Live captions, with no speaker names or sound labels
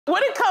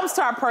When it comes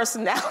to our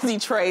personality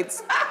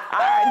traits,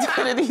 our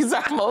identities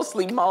are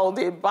mostly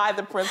molded by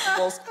the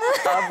principles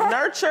of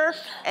nurture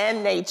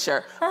and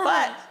nature.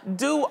 But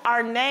do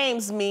our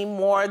names mean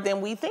more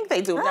than we think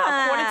they do?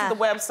 Now, according to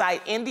the website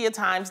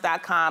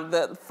IndiaTimes.com,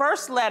 the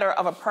first letter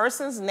of a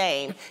person's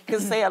name can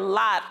say a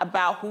lot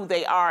about who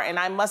they are. And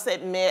I must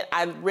admit,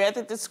 I read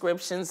the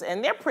descriptions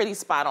and they're pretty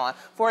spot on.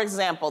 For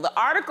example, the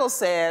article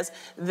says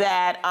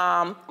that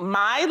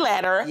my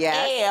letter,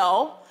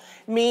 L,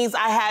 means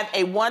I have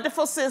a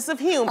wonderful sense of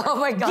humor. Oh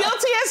my God.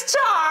 Guilty as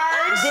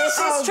charged. This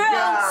is true.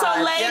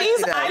 So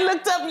ladies, I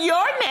looked up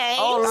your name.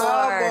 Oh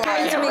Lord.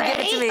 Are you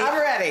ready? Give it to me. I'm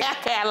ready.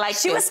 Okay, I like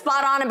She was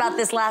spot on about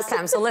this last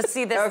time, so let's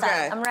see this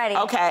time. I'm ready.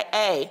 Okay,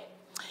 A.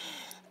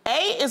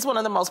 A is one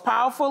of the most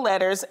powerful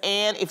letters,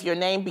 and if your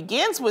name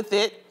begins with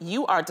it,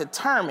 you are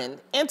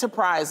determined,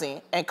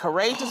 enterprising, and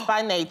courageous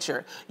by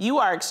nature. You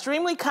are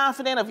extremely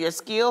confident of your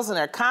skills and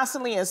are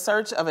constantly in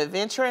search of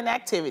adventure and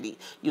activity.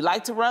 You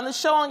like to run the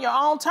show on your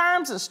own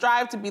terms and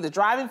strive to be the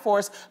driving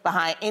force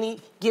behind any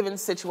given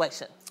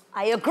situation.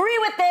 I agree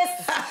with this.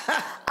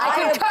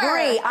 I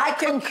agree. I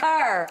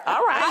concur.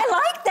 All right.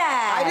 I like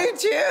that. I do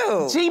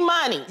too. G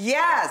Money.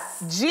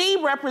 Yes. G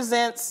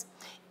represents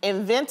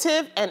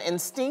inventive and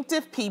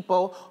instinctive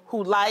people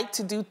who like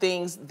to do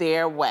things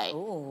their way.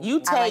 Ooh, you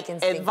take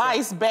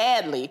advice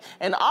badly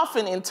and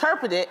often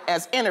interpret it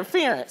as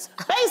interference.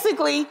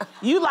 Basically,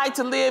 you like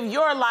to live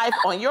your life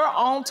on your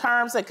own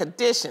terms and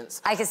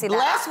conditions. I can see that.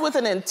 Blessed with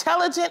an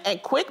intelligent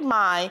and quick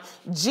mind,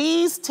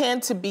 G's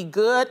tend to be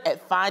good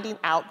at finding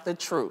out the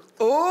truth.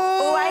 Ooh.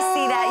 Oh, I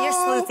see that. You're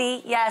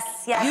sleuthy.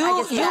 Yes, yes, I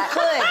can see that.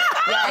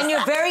 Could. Yes. And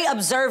you're very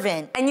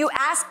observant. And you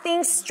ask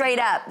things straight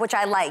up, which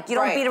I like. You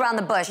don't beat around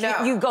the bush.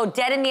 No. You go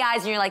dead in the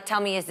eyes and you're like, tell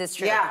me, is this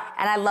true? Yeah.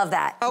 And I love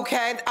that.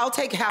 Okay, I'll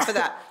take half of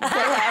that. Take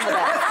half of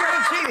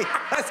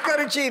that. Let's go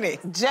to Jeannie.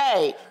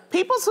 J.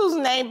 People whose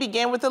name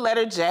begin with the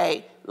letter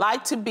J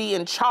like to be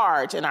in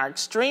charge and are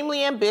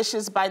extremely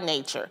ambitious by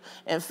nature.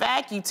 In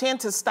fact, you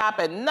tend to stop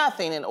at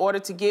nothing in order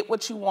to get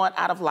what you want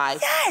out of life.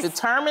 Yes!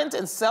 Determined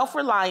and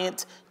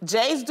self-reliant,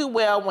 J's do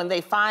well when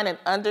they find an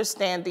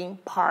understanding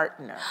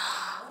partner.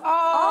 Okay.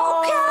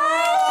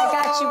 I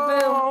got you,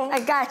 boo. I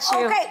got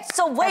you. Okay,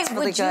 so wait, That's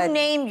really would you good.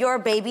 name your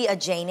baby a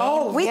J name?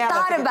 Oh, We yeah,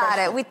 thought that's a good about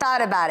question. it. We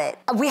thought about it.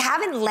 We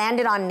haven't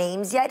landed on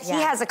names yet. Yeah.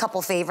 He has a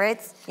couple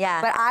favorites. Yeah.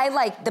 But I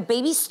like, the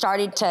baby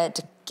started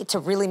to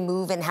really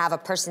move and have a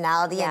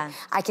personality. Yeah. And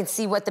I can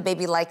see what the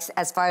baby likes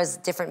as far as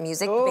different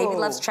music. The baby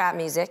loves trap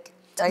music.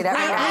 Tell you that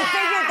right We now.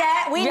 figured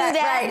that. We knew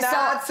that. Right.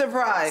 Not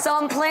surprised. So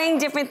I'm playing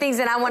different things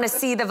and I want to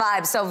see the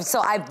vibe. So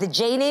the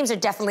J names are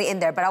definitely in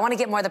there, but I want to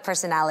get more of the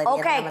personality. and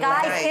Okay, I'm gonna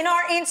let guys, it. in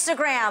our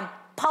Instagram,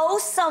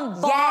 post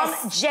some bomb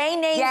Yes. J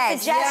name Yes.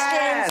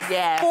 suggestions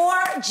Yes.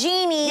 for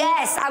Jeannie.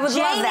 Yes, I would J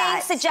love that.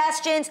 name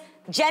suggestions,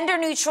 gender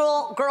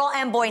neutral, girl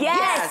and boy names.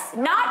 Yes,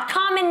 not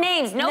common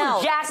names. No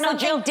No, Jack, no something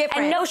Jill,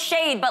 different. and no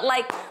shade, but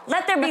like,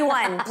 let there be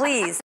one,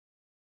 please.